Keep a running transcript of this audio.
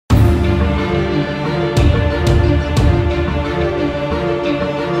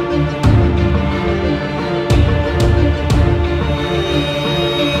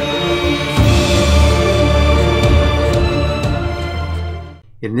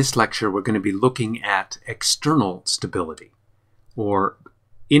In this lecture, we're going to be looking at external stability, or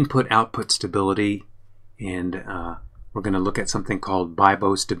input-output stability, and we're going to look at something called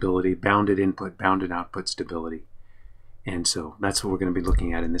BIBO stability, bounded input, bounded output stability. And so that's what we're going to be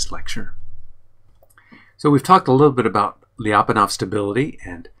looking at in this lecture. So we've talked a little bit about Lyapunov stability,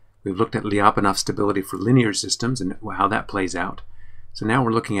 and we've looked at Lyapunov stability for linear systems and how that plays out. So now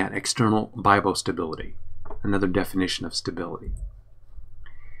we're looking at external BIBO stability, another definition of stability.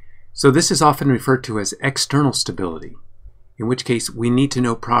 So this is often referred to as external stability, in which case we need to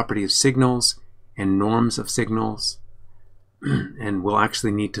know property of signals and norms of signals, and we'll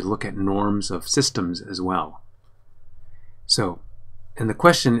actually need to look at norms of systems as well. So, and the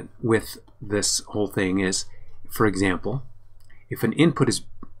question with this whole thing is, for example, if an input is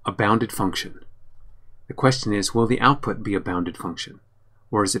a bounded function, the question is, will the output be a bounded function?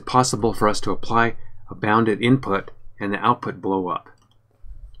 Or is it possible for us to apply a bounded input and the output blow up?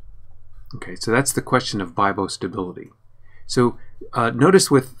 Okay, so that's the question of BIBO stability. So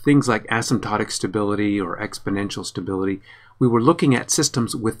notice with things like asymptotic stability or exponential stability, we were looking at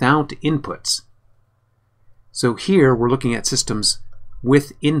systems without inputs. So here we're looking at systems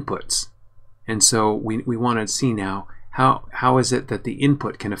with inputs. And so we want to see now how is it that the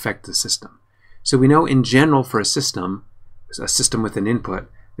input can affect the system. So we know in general for a system with an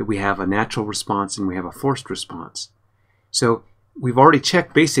input, that we have a natural response and we have a forced response. So we've already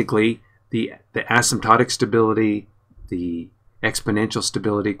checked basically the asymptotic stability, the exponential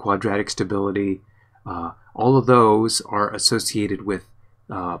stability, quadratic stability. All of those are associated with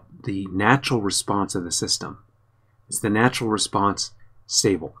the natural response of the system. Is the natural response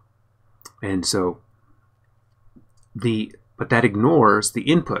stable? And so but that ignores the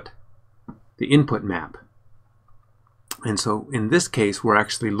input map. And so in this case, we're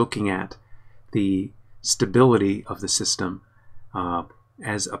actually looking at the stability of the system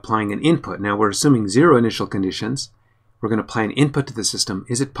as applying an input. Now we're assuming zero initial conditions. We're going to apply an input to the system.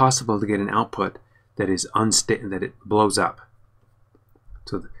 Is it possible to get an output that is unstable, that it blows up?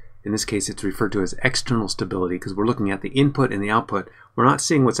 So in this case, it's referred to as external stability because we're looking at the input and the output. We're not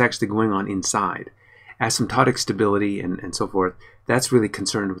seeing what's actually going on inside. Asymptotic stability and so forth, that's really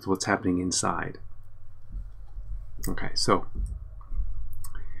concerned with what's happening inside. Okay, so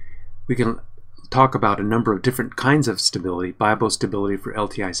we can talk about a number of different kinds of stability: BIBO stability for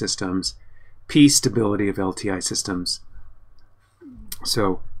LTI systems, P stability of LTI systems.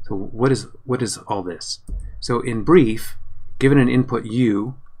 So what is all this? So in brief, given an input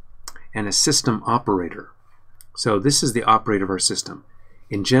U and a system operator. So this is the operator of our system.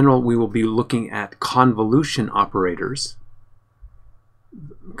 In general, we will be looking at convolution operators.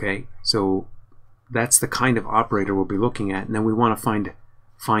 Okay, so that's the kind of operator we'll be looking at, and then we want to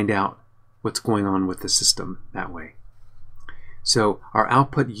find out what's going on with the system that way. So our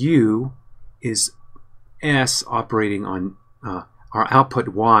output U is S operating on, our output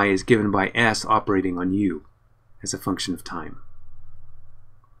Y is given by S operating on U as a function of time.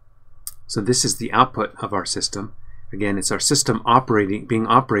 So this is the output of our system. Again, it's our system being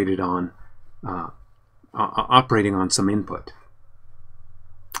operated on, operating on some input.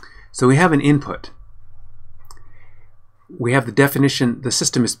 So we have an input. We have the definition: the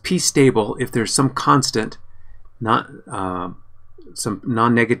system is P stable if there's some constant, some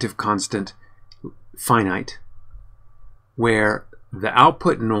non-negative constant, finite, where the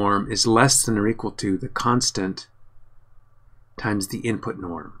output norm is less than or equal to the constant times the input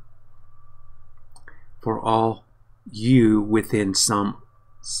norm for all U within some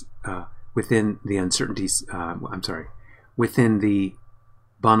within the uncertainties. Within the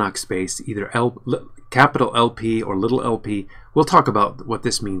Banach space, either capital LP or little LP. We'll talk about what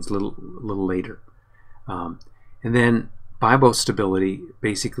this means a little later. And then BIBO stability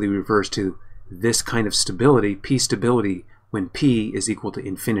basically refers to this kind of stability, P stability, when P is equal to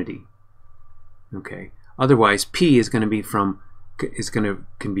infinity. Okay. Otherwise, P is going to be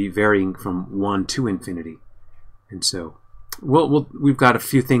can be varying from 1 to infinity. And so we've got a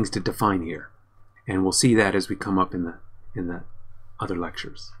few things to define here, and we'll see that as we come up in the other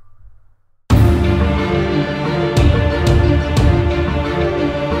lectures.